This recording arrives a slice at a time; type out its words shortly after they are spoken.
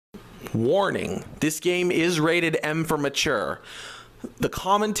Warning, this game is rated M for mature. The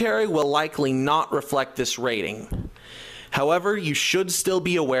commentary will likely not reflect this rating. However, you should still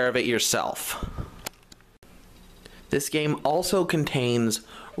be aware of it yourself. This game also contains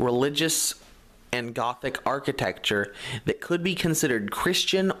religious and Gothic architecture that could be considered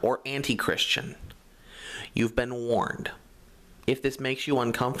Christian or anti-Christian. You've been warned. If this makes you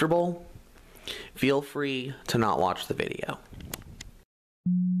uncomfortable, feel free to not watch the video.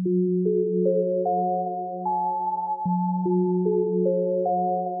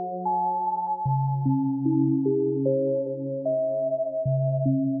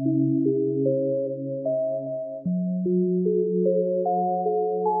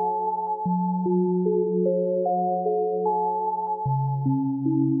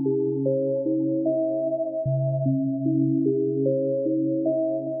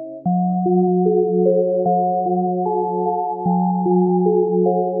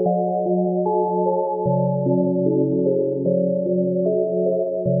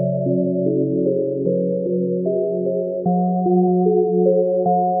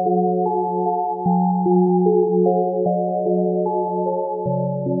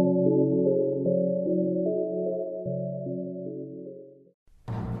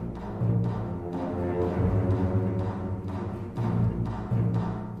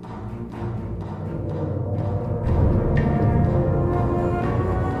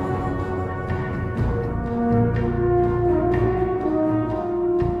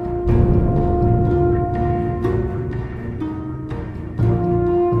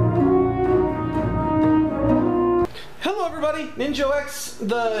 Ninjo X,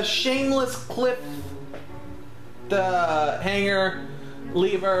 the shameless clip, the hanger,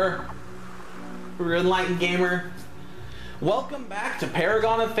 lever, enlightened gamer. Welcome back to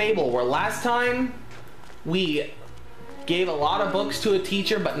Paragon of Fable, where last time we gave a lot of books to a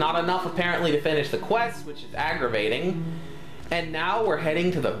teacher, but not enough apparently to finish the quest, which is aggravating. And now we're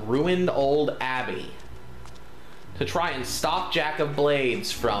heading to the ruined old abbey to try and stop Jack of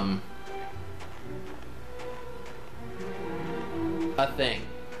Blades from a thing.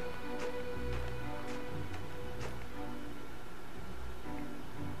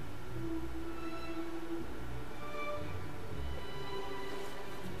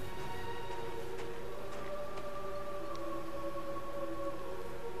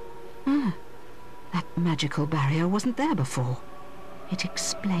 That magical barrier wasn't there before. It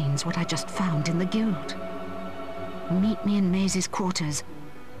explains what I just found in the guild. Meet me in Maze's quarters.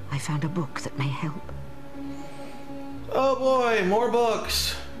 I found a book that may help. Oh boy, more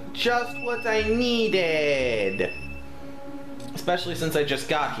books. Just what I needed. Especially since I just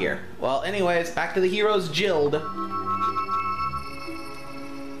got here. Well, anyways, back to the hero's guild.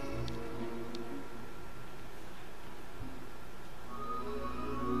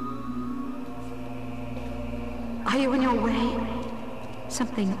 Are you on your way?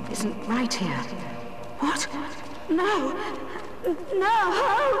 Something isn't right here. What? No! No!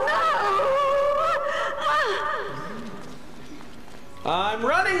 I'm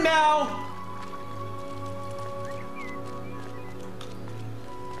running now!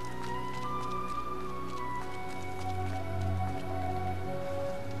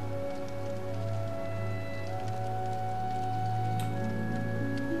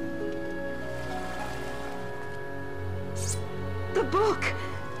 The book!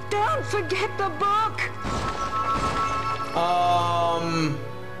 Don't forget the book!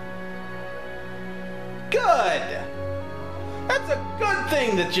 Good! That's a good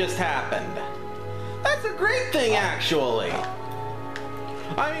thing that just happened. That's a great thing, actually.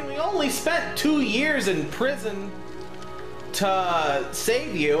 I mean, we only spent 2 years in prison to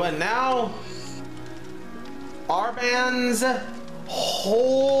save you, and now Arban's,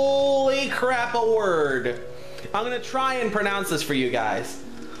 holy crap, a word. I'm gonna try and pronounce this for you guys.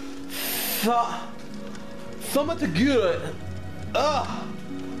 Thaumaturgisa.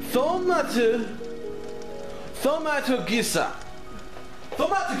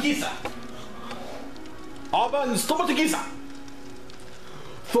 Thaumaturgisa. Arban's Thaumaturgisa.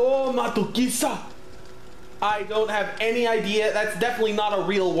 Thaumaturgisa. I don't have any idea. That's definitely not a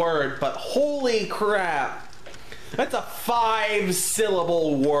real word, but holy crap. That's a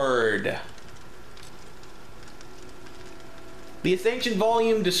 5-syllable word. The Ascension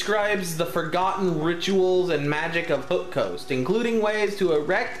volume describes the forgotten rituals and magic of Hook Coast, including ways to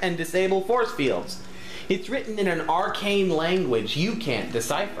erect and disable force fields. It's written in an arcane language you can't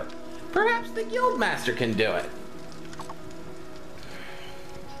decipher. Perhaps the Guildmaster can do it.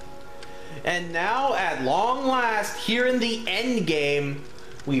 And now, at long last, here in the end game,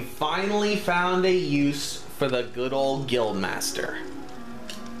 we finally found a use for the good old Guildmaster.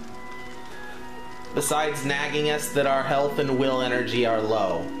 besides nagging us that our health and will energy are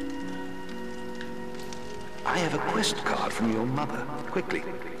low? I have a quest card from your mother. Quickly,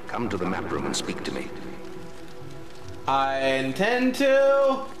 come to the map room and speak to me. I intend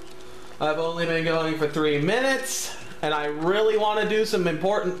to. I've only been going for 3 minutes, and I really want to do some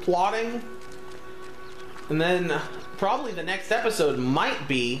important plotting. And then probably the next episode might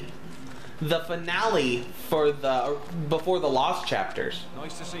be the finale for the before the Lost chapters.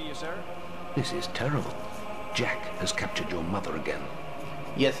 Nice to see you, sir. This is terrible. Jack has captured your mother again.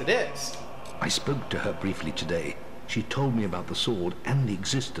 Yes, it is. I spoke to her briefly today. She told me about the sword and the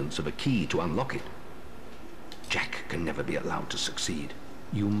existence of a key to unlock it. Jack can never be allowed to succeed.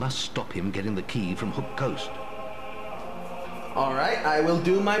 You must stop him getting the key from Hook Coast. All right, I will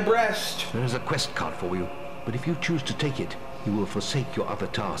do my best. There is a quest card for you, but if you choose to take it, you will forsake your other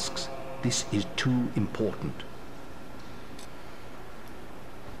tasks. This is too important.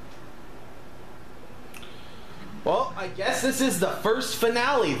 Well, I guess this is the first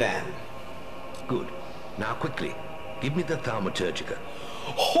finale then. Good. Now quickly, give me the thaumaturgica.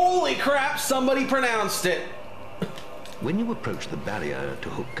 Holy crap, somebody pronounced it. When you approach the barrier to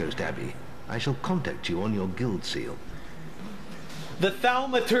Hook Coast Abbey, I shall contact you on your guild seal. The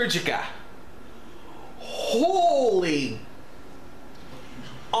thaumaturgica. Holy.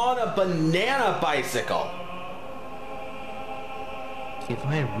 On a banana bicycle. If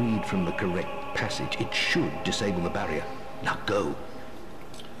I read from the correct passage, it should disable the barrier. Now go.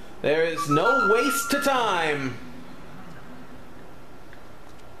 There is no waste to time.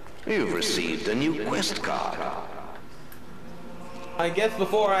 You've received a new quest card. I guess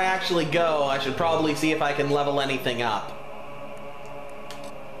before I actually go, I should probably see if I can level anything up.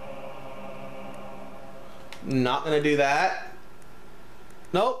 Not gonna do that.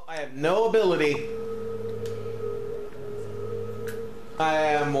 Nope, I have no ability. I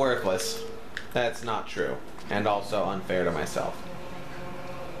am worthless. That's not true. And also unfair to myself.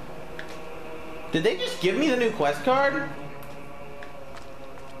 Did they just give me the new quest card?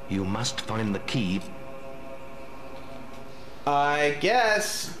 You must find the key. I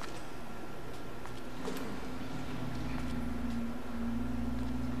guess.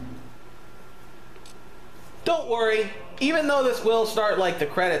 Don't worry. Even though this will start like the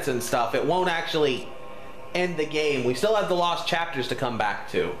credits and stuff, it won't actually end the game. We still have the lost chapters to come back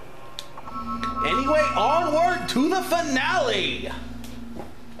to. Anyway, onward to the finale.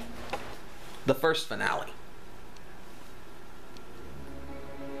 The first finale.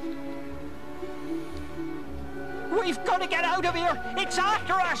 We've got to get out of here! It's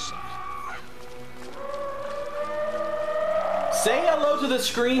after us! Say hello to the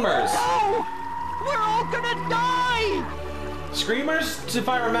Screamers. No! We're all gonna die! Screamers, if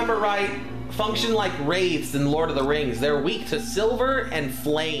I remember right, function like wraiths in Lord of the Rings. They're weak to silver and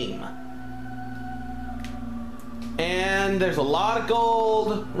flame. And there's a lot of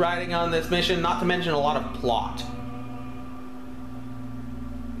gold riding on this mission, not to mention a lot of plot.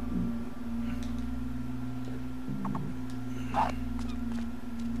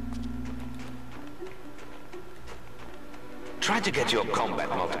 Try to get your combat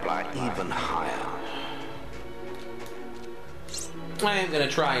multiplier even higher. I am going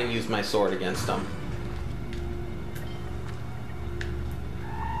to try and use my sword against them.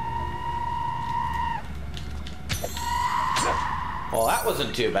 Well, that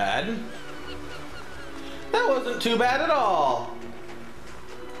wasn't too bad. That wasn't too bad at all.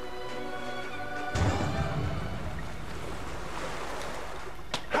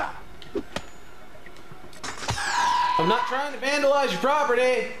 I'm not trying to vandalize your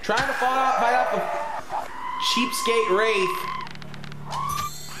property. Trying to fight off a cheapskate wraith.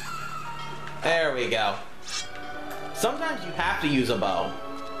 There we go. Sometimes you have to use a bow.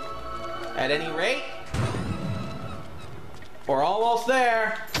 At any rate, we're almost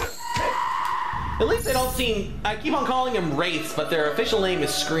there. At least they don't seem... I keep on calling them wraiths, but their official name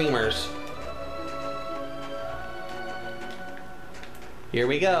is Screamers. Here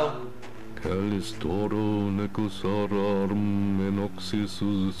we go. Calistoro necosararum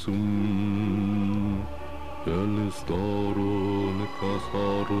enoxis sum. Calistoro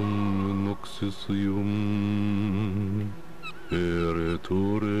necasarum enoxisium.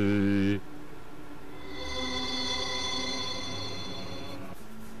 Eretore.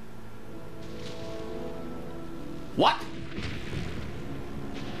 What?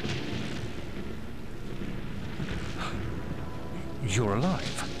 You're alive.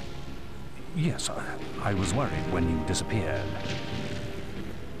 Yes, I was worried when you disappeared.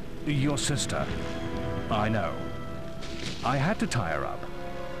 Your sister. I know. I had to tie her up.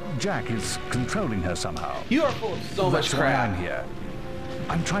 Jack is controlling her somehow. You are full of so much That's why crap. I'm here.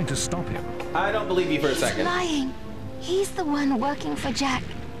 I'm trying to stop him. I don't believe you for a He's second. lying. He's the one working for Jack.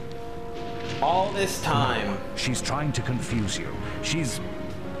 All this time. She's trying to confuse you. She's...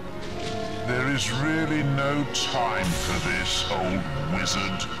 There is really no time for this, old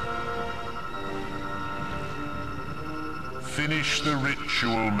wizard. Finish the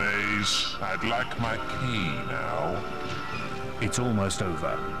ritual, Maze. I'd like my key now. It's almost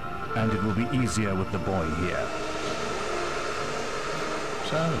over, and it will be easier with the boy here.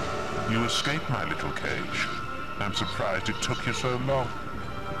 So, you escaped my little cage. I'm surprised it took you so long.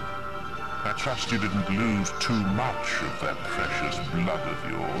 I trust you didn't lose too much of that precious blood of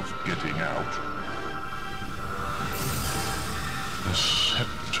yours getting out. The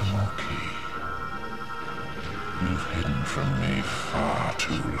septimal key. You've hidden from me far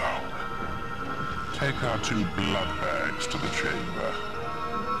too long. Take our 2 blood bags to the chamber.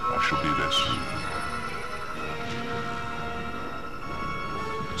 I shall be there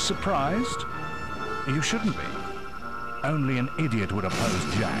soon. Surprised? You shouldn't be. Only an idiot would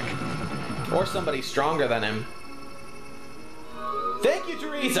oppose Jack. Or somebody stronger than him. Thank you,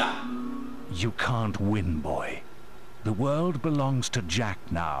 Teresa! You can't win, boy. The world belongs to Jack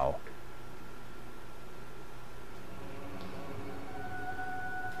now.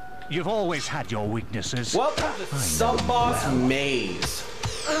 You've always had your weaknesses. Welcome to Sub-Boss Maze.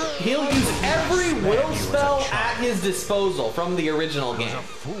 He'll use every will spell at his disposal from the original game. You're a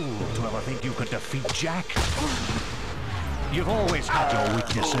fool to ever think you could defeat Jack. You've always had your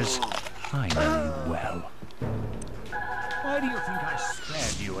weaknesses. I know you well. Why do you think I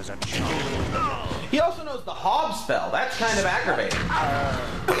spared you as a child? He also knows the Hob spell. That's kind of aggravating.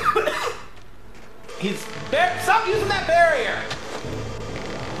 Stop using that barrier!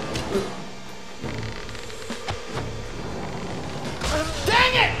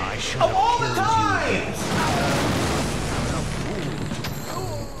 Dang it! Of all the times!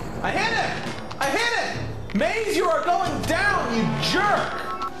 I hit him! I hit him! Maze, you are going down, you jerk!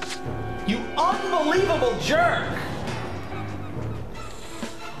 You unbelievable jerk!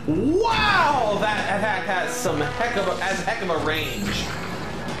 Wow! That attack has some heck of a range.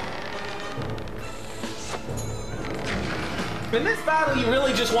 In this battle, you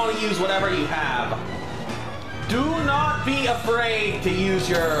really just want to use whatever you have. Do not be afraid to use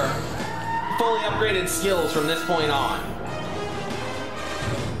your fully upgraded skills from this point on.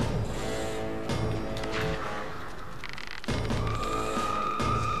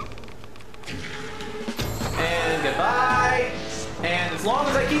 And goodbye. And as long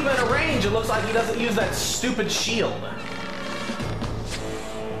as I keep him in a range, it looks like he doesn't use that stupid shield.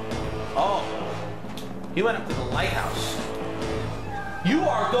 Oh. He went up to the lighthouse. You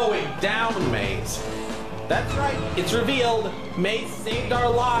are going down, Maze. That's right, it's revealed. Maze saved our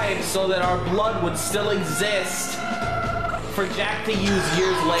lives so that our blood would still exist for Jack to use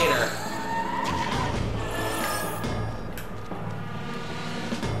years later.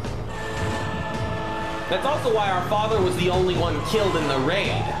 That's also why our father was the only one killed in the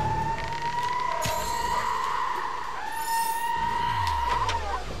raid.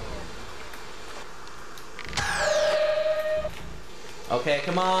 Okay,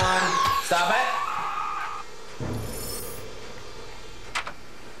 come on. Stop it.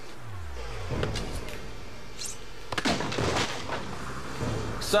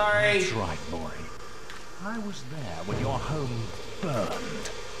 Sorry. That's right, boy. I was there when your home burned.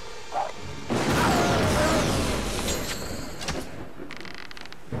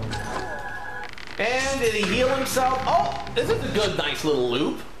 And did he heal himself? Oh, this is a good, nice little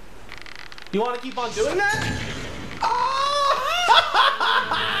loop. You want to keep on doing that? Oh!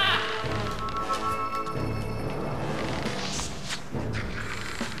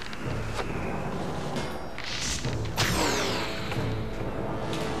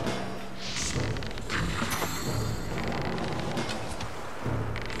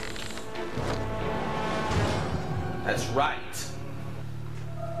 That's right.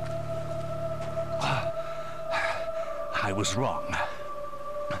 I was wrong.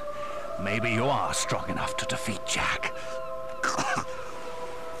 Maybe you are strong enough to defeat Jack.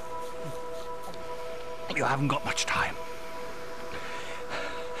 You haven't got much time.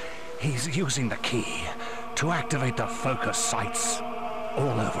 He's using the key to activate the focus sites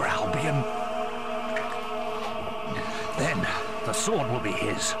all over Albion. Then the sword will be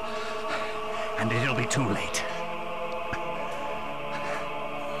his, and it'll be too late.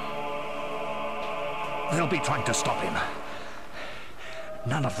 They'll be trying to stop him.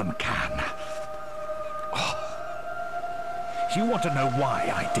 None of them can. Oh. You want to know why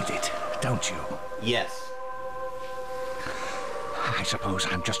I did it, don't you? Yes. I suppose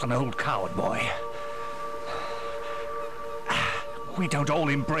I'm just an old coward, boy. we don't all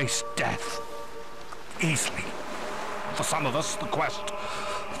embrace death easily. For some of us,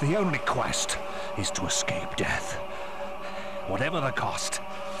 the only quest, is to escape death, whatever the cost.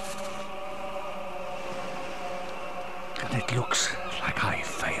 And it looks like I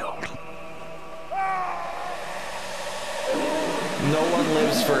failed. No one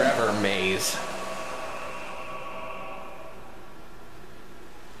lives forever, Maze.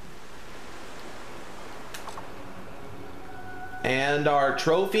 And our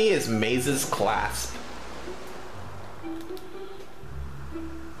trophy is Maze's clasp.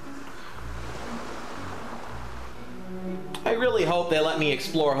 I really hope they let me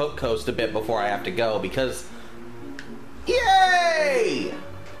explore Hook Coast a bit before I have to go, because... Yay!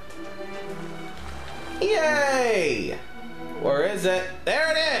 Yay! Where is it?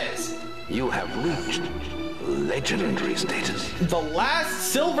 There it is! You have reached legendary status. The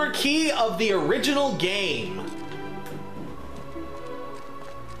last silver key of the original game.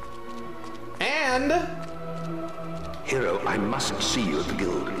 And... Hero, I must see you at the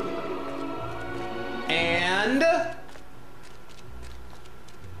guild. And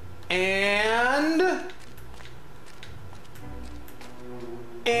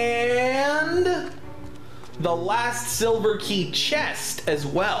the last silver key chest as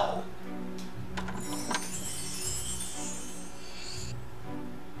well.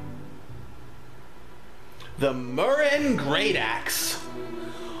 The Murren Great Axe.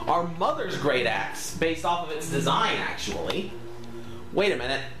 Our mother's great axe, based off of its design, actually. Wait a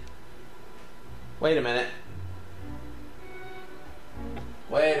minute. Wait a minute.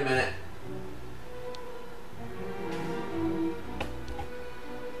 Wait a minute.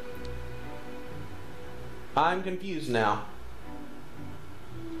 I'm confused now.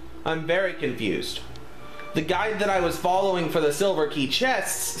 I'm very confused. The guide that I was following for the silver key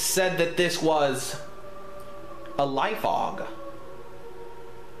chests said that this was a life aug.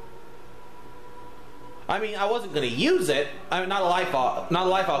 I mean, I wasn't going to use it. I mean, not a life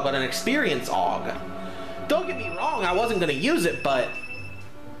aug, but an experience aug. Don't get me wrong, I wasn't going to use it, but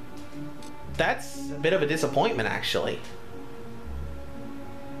that's a bit of a disappointment, actually.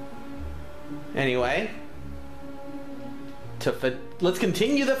 Anyway, let's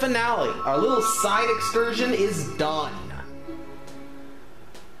continue the finale. Our little side excursion is done.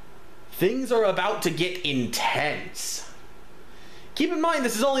 Things are about to get intense. Keep in mind,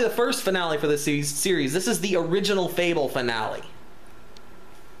 this is only the first finale for this series. This is the original Fable finale.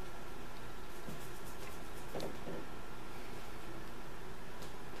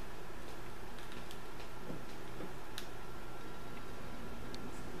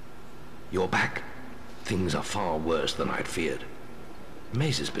 You're back. Things are far worse than I'd feared.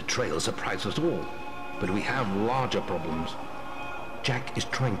 Maze's betrayal surprised us all, but we have larger problems. Jack is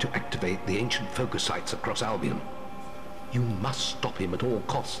trying to activate the ancient focus sites across Albion. You must stop him at all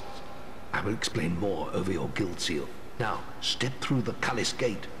costs. I will explain more over your guild seal. Now, step through the Cullis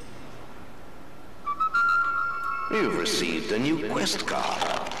gate. You've received a new quest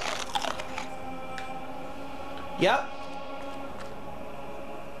card. Yep.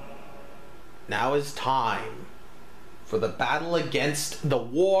 Now is time for the battle against the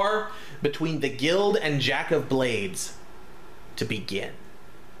war between the Guild and Jack of Blades to begin.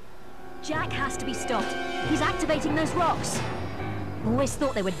 Jack has to be stopped. He's activating those rocks. Always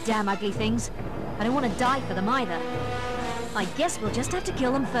thought they were damn ugly things. I don't want to die for them either. I guess we'll just have to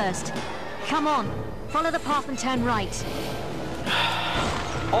kill them first. Come on, follow the path and turn right.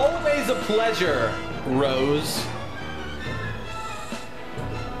 Always a pleasure, Rose.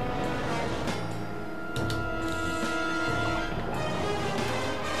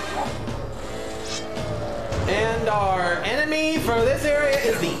 And our enemy for this area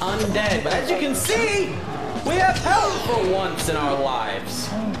is the undead. But as you can see, we have help for once in our lives.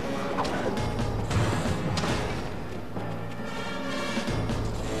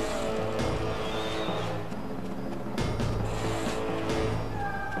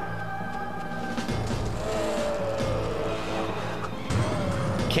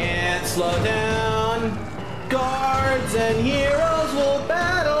 Can't slow down. Guards and heroes will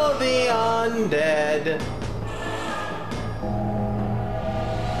battle the undead.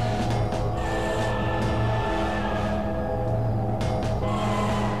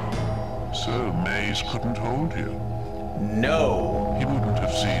 So Maze couldn't hold you? No. He wouldn't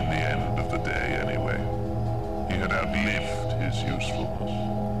have seen the end of the day anyway. He had outlived his usefulness.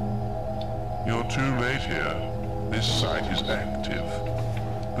 You're too late here. This site is active.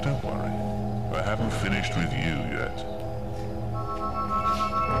 But don't worry, I haven't finished with you yet.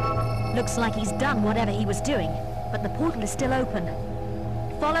 Looks like he's done whatever he was doing, but the portal is still open.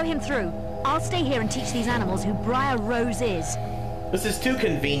 Follow him through. I'll stay here and teach these animals who Briar Rose is. This is too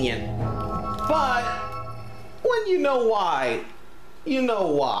convenient. But when you know why, you know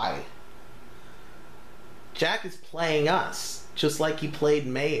why. Jack is playing us, just like he played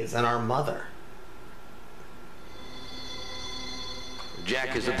Maze and our mother.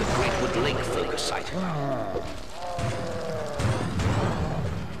 Jack is at the Greatwood Lake focus site.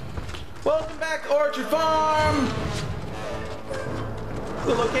 Welcome back to Orchard Farm!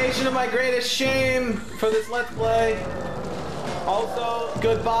 The location of my greatest shame for this Let's Play. Also,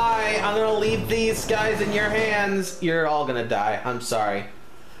 goodbye. I'm gonna leave these guys in your hands. You're all gonna die. I'm sorry.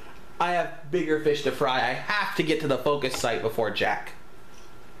 I have bigger fish to fry. I have to get to the focus site before Jack.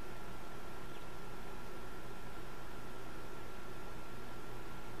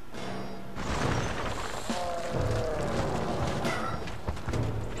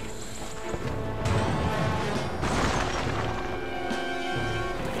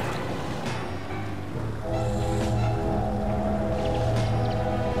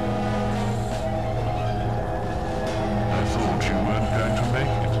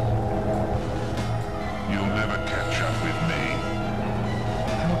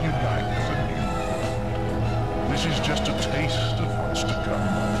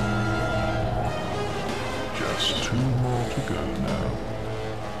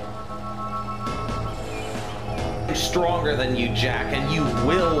 Stronger than you, Jack, and you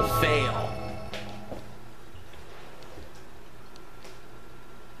will fail.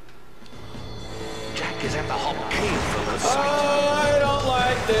 Jack is at the Hop Cave focus site. I don't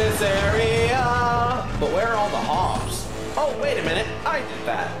like this area. But where are all the hops? Oh, wait a minute. I did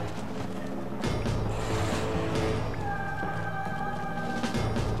that.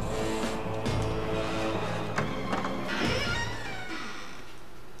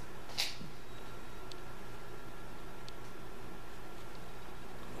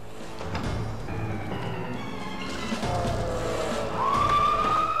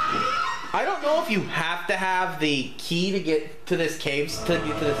 I don't know if you have to have the key to get to this cave, to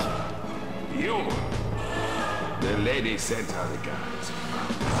get to this. You! The lady sent her the guards.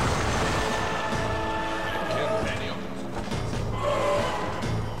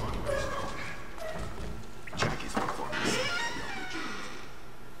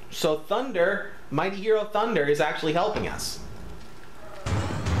 So Thunder, Mighty Hero Thunder, is actually helping us.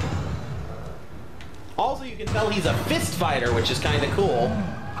 Also, you can tell he's a fist fighter, which is kind of cool.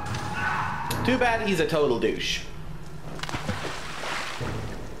 Too bad he's a total douche.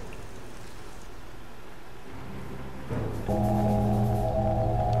 You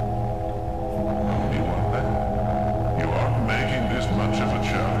aren't making this much of a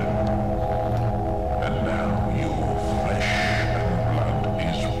challenge. And now your flesh and blood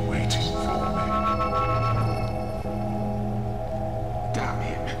is waiting for me. Damn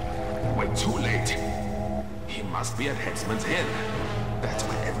him. We're too late. He must be at Headsman's Head. That's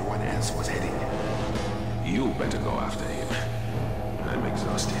where everyone else was heading. You better go after him. I'm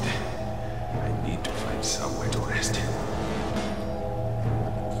exhausted. I need to find somewhere to rest.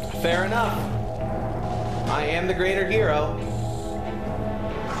 Fair enough. I am the greater hero.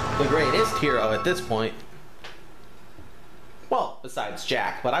 The greatest hero at this point. Well, besides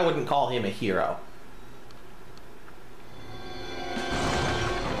Jack, but I wouldn't call him a hero.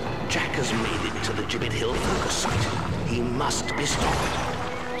 Jack has made it to the Gibbet Hill focus site. He must be stopped.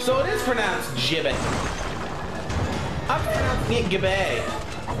 So it is pronounced Gibbet. I'm pronouncing it Gibbet.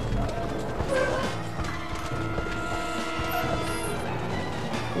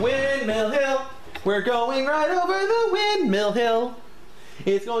 Windmill Hill. We're going right over the Windmill Hill.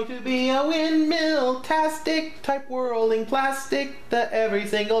 It's going to be a windmill-tastic type whirling plastic. The every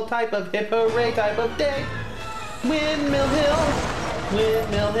single type of hip hooray type of day. Windmill Hill.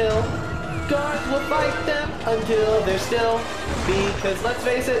 Windmill Hill. Guards will fight them until they're still. Because let's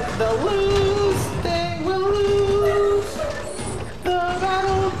face it, they'll lose. They will lose the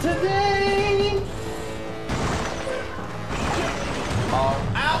battle today. Oh,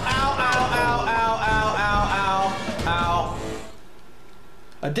 ow, ow, ow, ow, ow, ow, ow, ow, ow.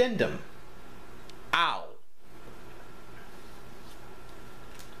 Addendum. Ow.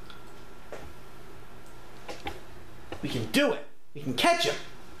 We can do it. We can catch him.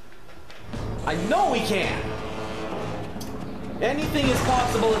 I know we can. Anything is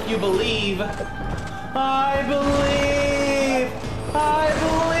possible if you believe. I believe. I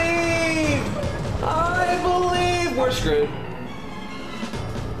believe. I believe. We're screwed.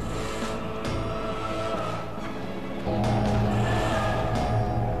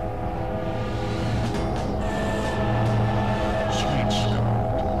 Sweet Scott,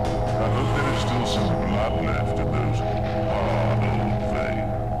 I hope there is still some blood left in those hard old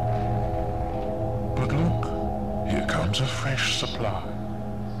veins. But look, here comes demands a fresh supply.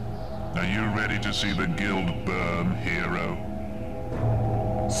 Are you ready to see the guild burn, hero?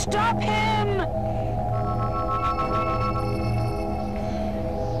 Stop him!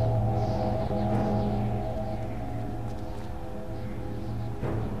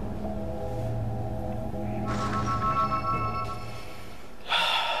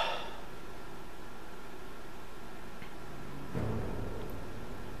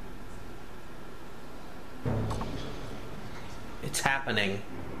 It's happening.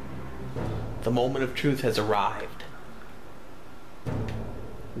 The moment of truth has arrived.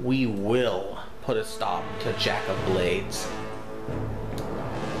 We will put a stop to Jack of Blades.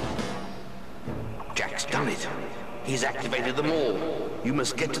 Jack's done it. He's activated them all. You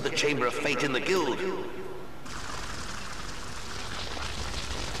must get to the Chamber of Fate in the guild.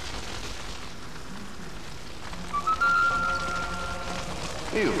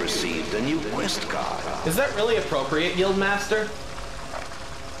 You've received a new quest card. Is that really appropriate, Guildmaster?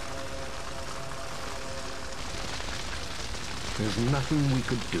 There's nothing we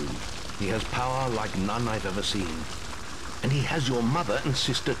could do. He has power like none I've ever seen. And he has your mother and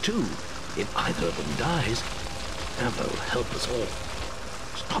sister too. If either of them dies, Avo will help us all.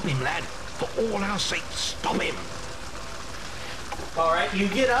 Stop him, lad. For all our sakes, stop him. Alright, you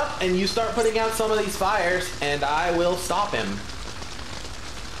get up and you start putting out some of these fires, and I will stop him.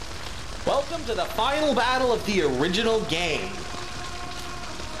 Welcome to the final battle of the original game.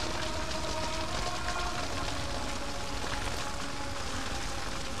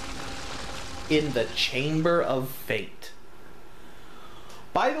 In the Chamber of Fate.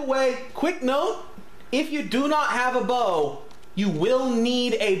 By the way, quick note, if you do not have a bow, you will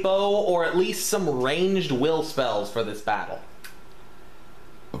need a bow or at least some ranged will spells for this battle.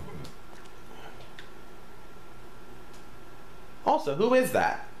 Also, who is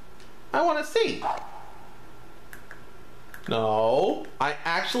that? I want to see. No, I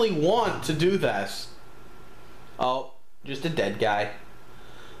actually want to do this. Oh, just a dead guy.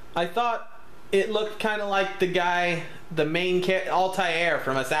 I thought it looked kind of like the guy, the main Altair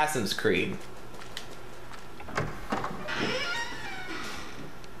from Assassin's Creed.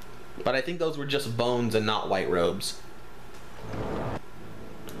 But I think those were just bones and not white robes.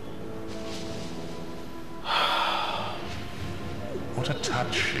 What a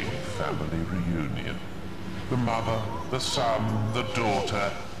touching family reunion. The mother, the son, the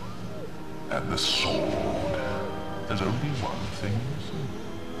daughter, and the sword. There's only one thing missing.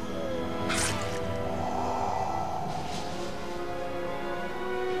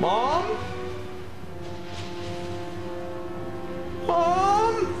 Mom?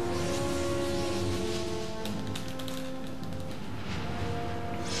 Mom?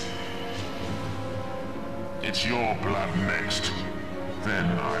 It's your blood next. Then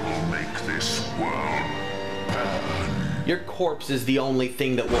I will make this world burn. Your corpse is the only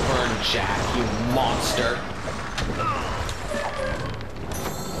thing that will burn, Jack, you monster.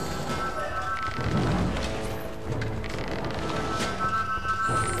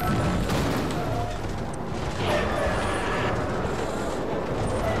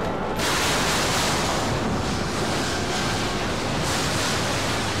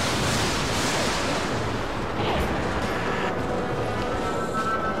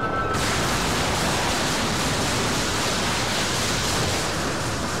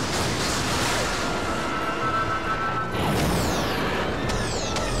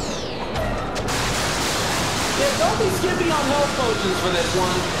 Don't be skipping on health potions for this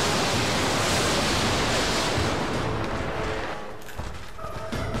one.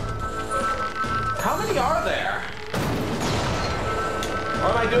 How many are there? Or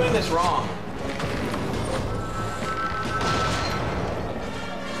am I doing this wrong?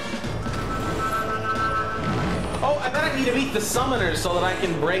 Oh, I bet I need to beat the summoners so that I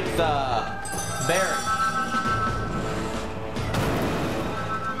can break the barrier.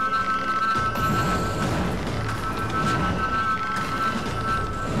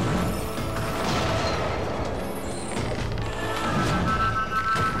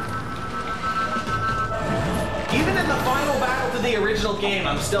 Even in the final battle to the original game,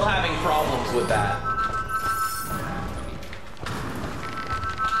 I'm still having problems with that.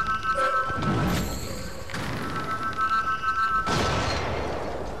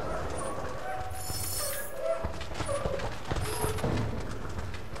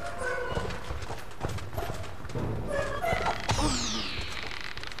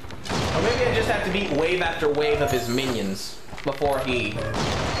 Or maybe I just have to beat wave after wave of his minions before he...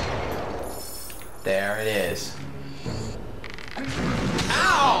 There it is.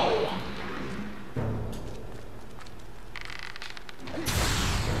 Ow!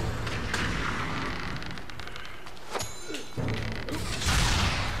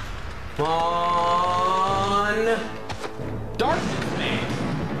 Come on. Darkness, man.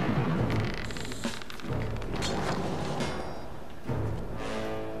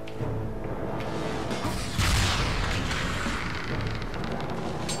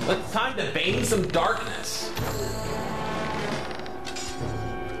 It's time to bane some darkness.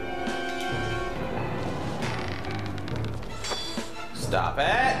 Stop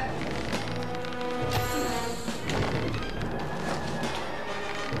it.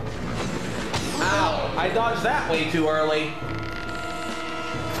 Ow, I dodged that way too early.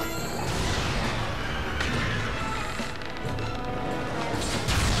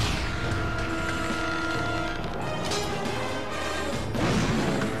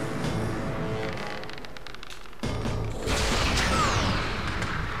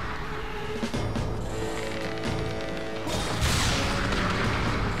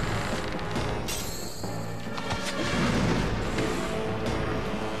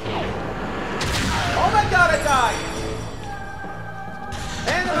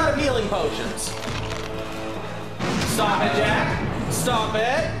 Potions. Stop it, Jack. Stop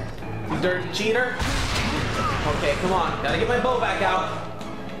it. You dirty cheater. Okay, come on. Gotta get my bow back out.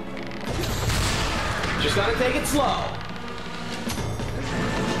 Just gotta take it slow.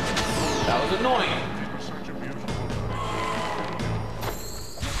 That was annoying.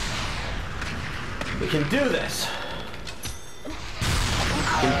 We can do this. We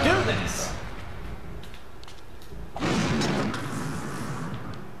can do this.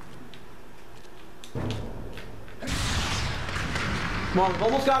 Come on, we've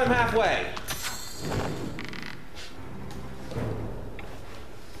almost got him halfway.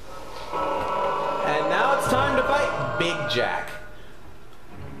 And now it's time to fight Big Jack.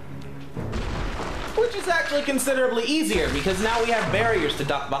 Which is actually considerably easier because now we have barriers to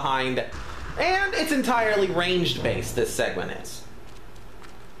duck behind. And it's entirely ranged based, this segment is.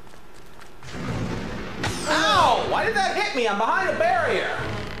 Ow! Why did that hit me? I'm behind a barrier.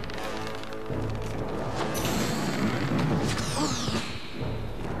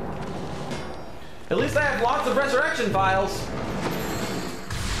 At least I have lots of resurrection files.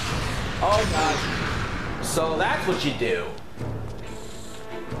 Oh gosh. So that's what you do.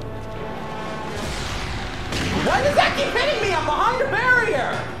 Why does that keep hitting me? I'm behind a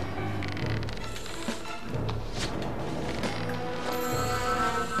barrier!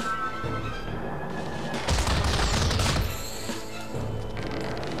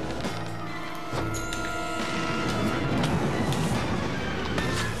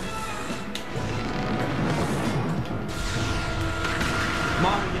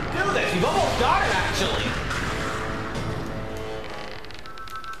 Mom, you do this! You've almost got it, actually!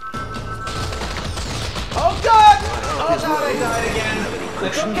 Oh god! Oh god, I died again!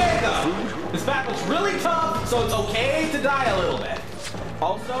 It's okay though! This battle's really tough, so it's okay to die a little bit.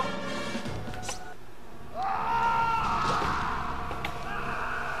 Also...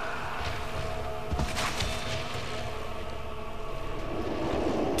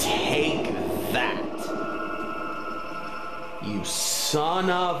 take that! You son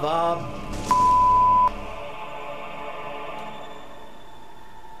of a...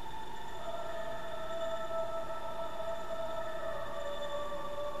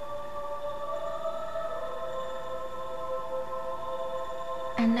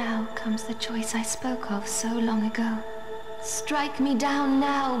 And now comes the choice I spoke of so long ago. Strike me down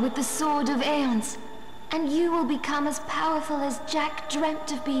now with the sword of Aeons, and you will become as powerful as Jack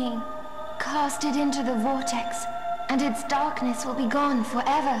dreamt of being. Cast it into the vortex, and its darkness will be gone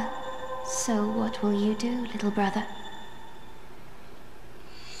forever. So what will you do, little brother?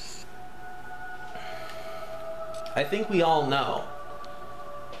 I think we all know.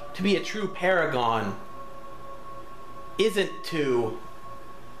 To be a true Paragon isn't to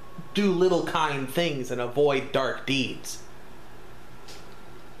do little kind things and avoid dark deeds.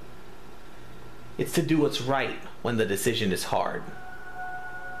 It's to do what's right when the decision is hard.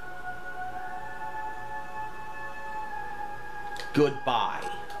 Goodbye,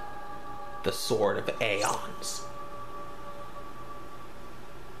 the Sword of Aeons.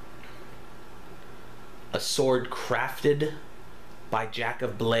 A sword crafted by Jack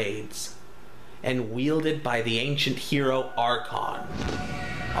of Blades and wielded by the ancient hero Archon,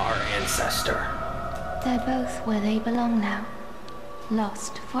 our ancestor. They're both where they belong now,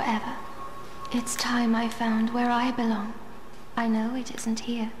 lost forever. It's time I found where I belong. I know it isn't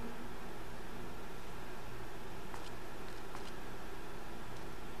here.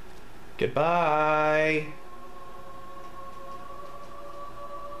 Goodbye.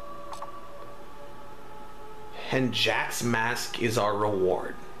 And Jack's mask is our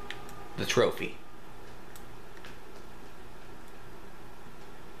reward. The trophy.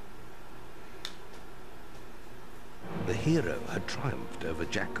 the hero had triumphed over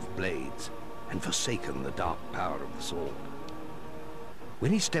Jack of Blades and forsaken the dark power of the sword.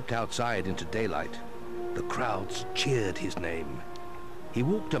 When he stepped outside into daylight, the crowds cheered his name. He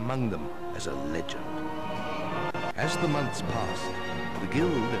walked among them as a legend. As the months passed, the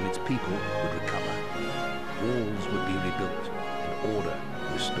guild and its people would recover. Walls would be rebuilt and order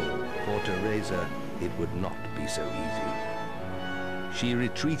restored. For Teresa, it would not be so easy. She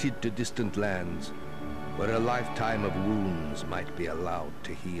retreated to distant lands where a lifetime of wounds might be allowed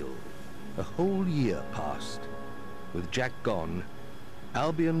to heal. A whole year passed. With Jack gone,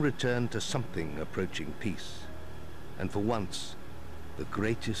 Albion returned to something approaching peace. And for once, the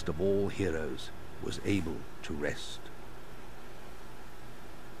greatest of all heroes was able to rest.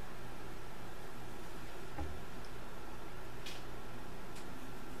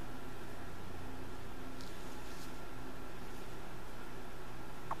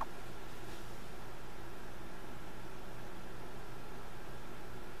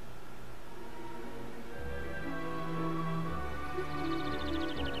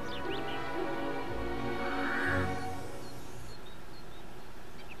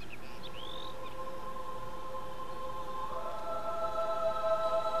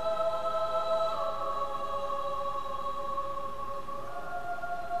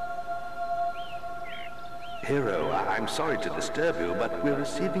 Hero, I'm sorry to disturb you, but we're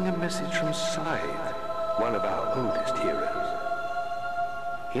receiving a message from Scythe, one of our oldest heroes.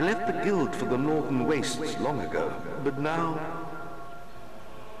 He left the guild for the Northern Wastes long ago, but now...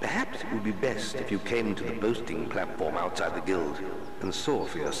 Perhaps it would be best if you came to the boasting platform outside the guild and saw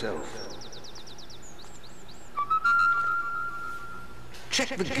for yourself.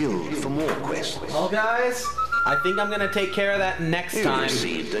 Check the guild for more quests. Well, guys, I think I'm gonna take care of that next time. You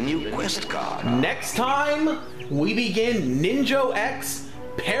received a new quest card. Next time, we begin Ninjo X,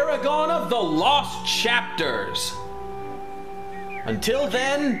 Paragon of the Lost Chapters. Until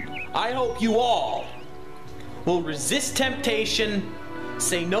then, I hope you all will resist temptation,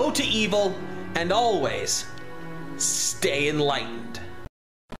 say no to evil, and always stay enlightened.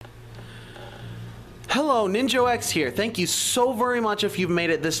 Hello, Ninjo X here. Thank you so very much if you've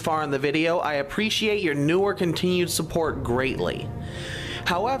made it this far in the video. I appreciate your new or continued support greatly.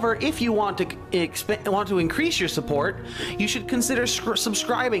 However, if you want to increase your support, you should consider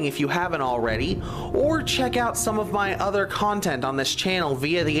subscribing if you haven't already, or check out some of my other content on this channel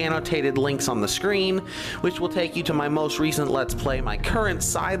via the annotated links on the screen, which will take you to my most recent Let's Play, my current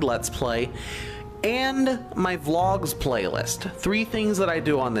side Let's Play, and my vlogs playlist. 3 things that I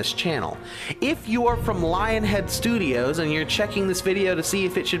do on this channel. If you are from Lionhead Studios and you're checking this video to see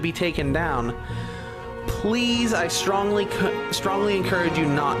if it should be taken down, please, I strongly encourage you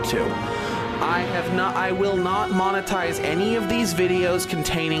not to. I will not monetize any of these videos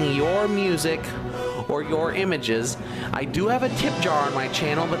containing your music or your images. I do have a tip jar on my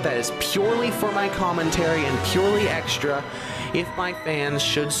channel, but that is purely for my commentary and purely extra if my fans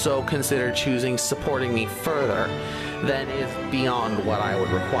should so consider choosing supporting me further than is beyond what I would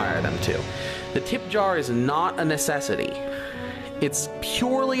require them to. The tip jar is not a necessity. It's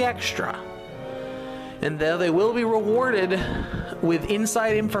purely extra. And though they will be rewarded with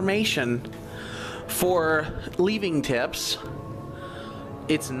inside information for leaving tips,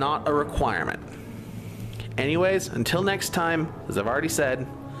 it's not a requirement. Anyways, until next time, as I've already said,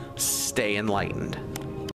 stay enlightened.